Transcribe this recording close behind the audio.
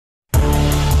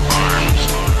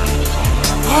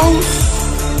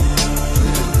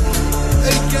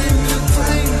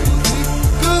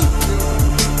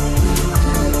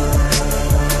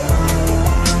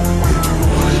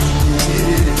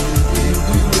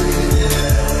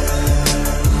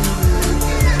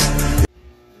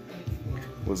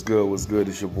What's good? What's good?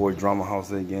 It's your boy Drama House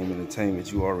A Game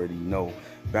Entertainment. You already know.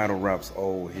 Battle Raps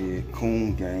Old Head,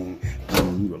 Coon Gang,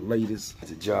 bringing you the latest. It's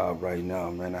a job right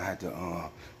now, man. I had to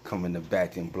come in the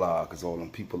back and blog because all them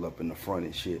people up in the front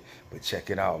and shit. But check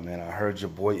it out, man. I heard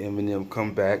your boy Eminem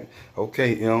come back.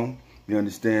 Okay, M, you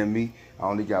understand me? I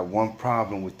only got one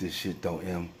problem with this shit though,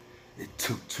 M. It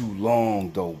took too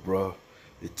long though, bruh.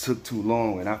 It took too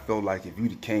long, and I felt like if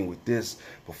you'd have came with this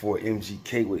before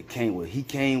MGK would have came what he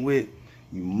came with,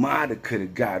 you might have could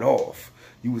have got off.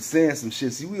 You was saying some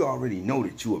shit. See, we already know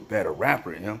that you a better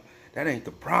rapper than him. That ain't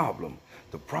the problem.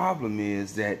 The problem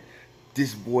is that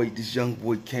this young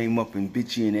boy came up and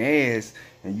bit you in the ass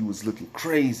and you was looking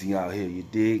crazy out here, you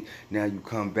dig? Now you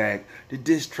come back. The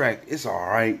diss track, it's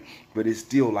alright, but it's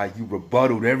still like you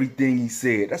rebutted everything he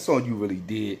said. That's all you really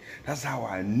did. That's how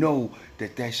I know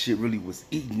that shit really was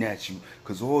eating at you,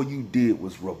 because all you did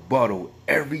was rebuttal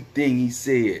everything he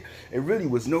said. It really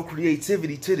was no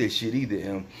creativity to this shit either,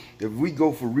 him. If we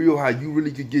go for real how you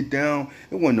really could get down,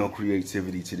 it wasn't no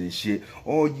creativity to this shit.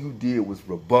 All you did was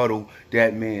rebuttal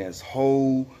that man's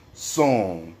whole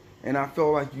song. And I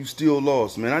felt like you still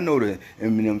lost, man. I know the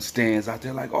Eminem stands out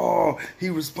there like, oh, he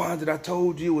responded, I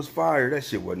told you it was fire. That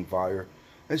shit wasn't fire.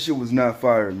 That shit was not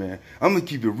fire, man. I'm gonna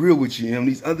keep it real with you, Em.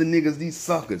 These other niggas, these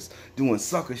suckers, doing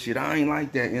sucker shit. I ain't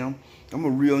like that, Em. I'm a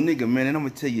real nigga, man, and I'm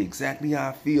gonna tell you exactly how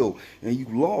I feel. And you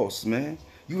lost, man.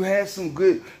 You had some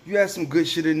good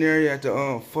shit in there. You had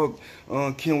to fuck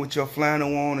Kim with your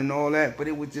flannel on and all that, but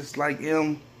it was just like,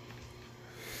 Em.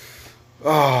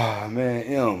 Ah, man,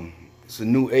 Em. It's a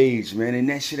new age, man, and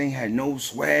that shit ain't had no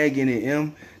swag in it,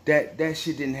 M. That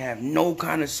shit didn't have no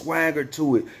kind of swagger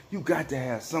to it. You got to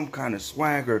have some kind of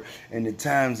swagger in the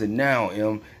times of now,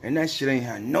 M. And that shit ain't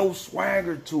had no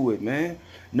swagger to it, man.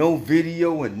 No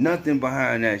video and nothing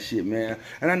behind that shit, man.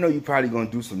 And I know you probably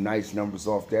gonna do some nice numbers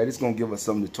off that. It's gonna give us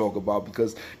something to talk about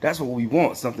because that's what we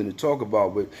want, something to talk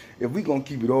about. But if we gonna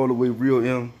keep it all the way real,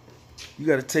 M, you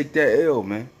gotta take that L,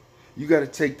 man. You got to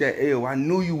take that L. I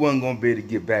knew you wasn't going to be able to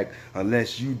get back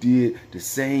unless you did the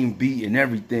same beat and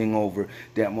everything over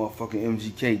that motherfucking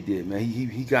MGK did, man.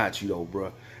 He got you, though,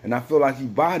 bro. And I feel like he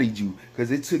bodied you because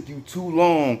it took you too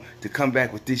long to come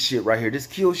back with this shit right here. This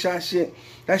kill shot shit,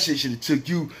 that shit should have took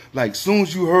you, like, soon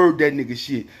as you heard that nigga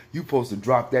shit, you supposed to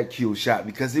drop that kill shot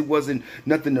because it wasn't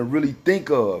nothing to really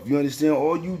think of. You understand?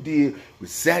 All you did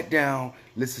was sat down,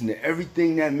 listened to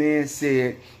everything that man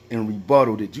said, and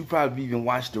rebutted it. You probably even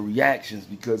watched the reactions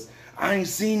because I ain't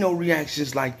seen no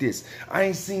reactions like this. I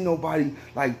ain't seen nobody,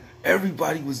 like,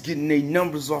 everybody was getting their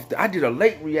numbers off. I did a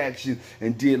late reaction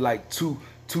and did like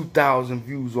 2,000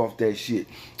 views off that shit.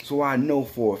 So I know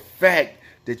for a fact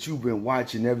that you've been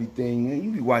watching everything, and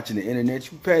you be watching the internet.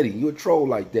 You petty. You a troll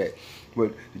like that.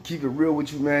 But to keep it real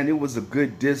with you, man, it was a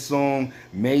good diss song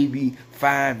maybe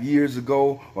 5 years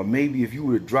ago, or maybe if you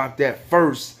would have dropped that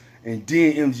first and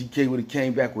then MGK would have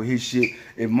came back with his shit,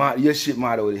 your shit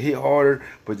might have hit harder.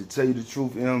 But to tell you the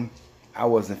truth, M, I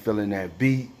wasn't feeling that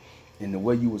beat. And the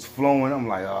way you was flowing, I'm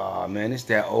like, oh, man, it's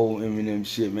that old Eminem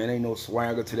shit, man. Ain't no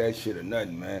swagger to that shit or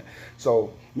nothing, man.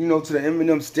 So, you know, to the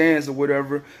Eminem stands or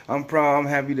whatever, I'm proud, I'm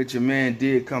happy that your man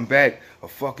did come back a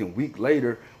fucking week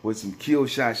later with some kill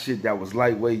shot shit that was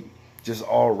lightweight, just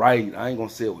all right. I ain't gonna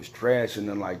say it was trash or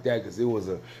nothing like that because there was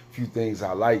a few things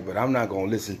I like, but I'm not gonna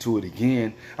listen to it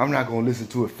again. I'm not gonna listen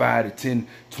to it 5 to 10,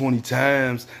 20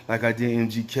 times like I did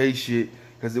MGK shit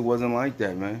because it wasn't like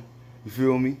that, man. You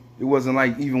feel me? It wasn't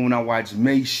like even when I watched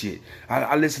May shit.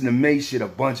 I listened to May shit a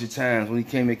bunch of times when he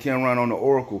came around on the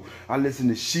Oracle. I listened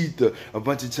to Sheetha a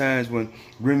bunch of times when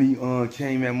Remy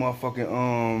came at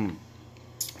motherfucking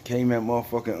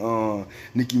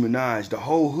Nicki Minaj. The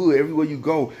whole hood, everywhere you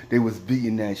go, they was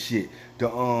beating that shit.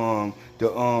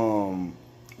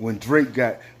 When Drake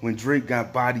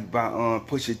got bodied by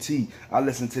Pusha T, I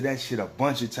listened to that shit a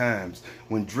bunch of times.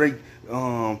 When Drake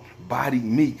bodied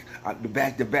Meek, the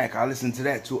back to back, I listened to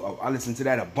that too. I listened to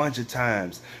that a bunch of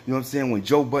times. You know what I'm saying? When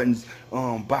Joe Budden's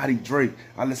bodied Drake,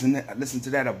 I listened to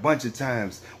that a bunch of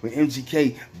times. When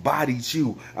MGK bodied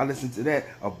you, I listened to that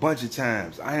a bunch of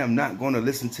times. I am not going to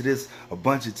listen to this a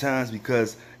bunch of times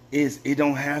because it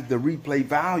don't have the replay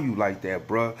value like that,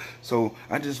 bruh. So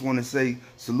I just want to say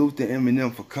salute to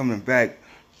Eminem for coming back,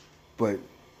 but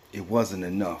it wasn't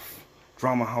enough.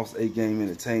 Drama House A Game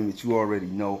Entertainment, you already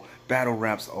know. Battle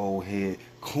Raps Old Head,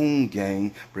 Coon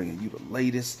Gang, bringing you the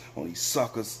latest on these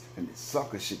suckers and this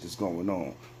sucker shit that's going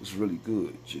on. It's really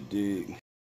good, you dig?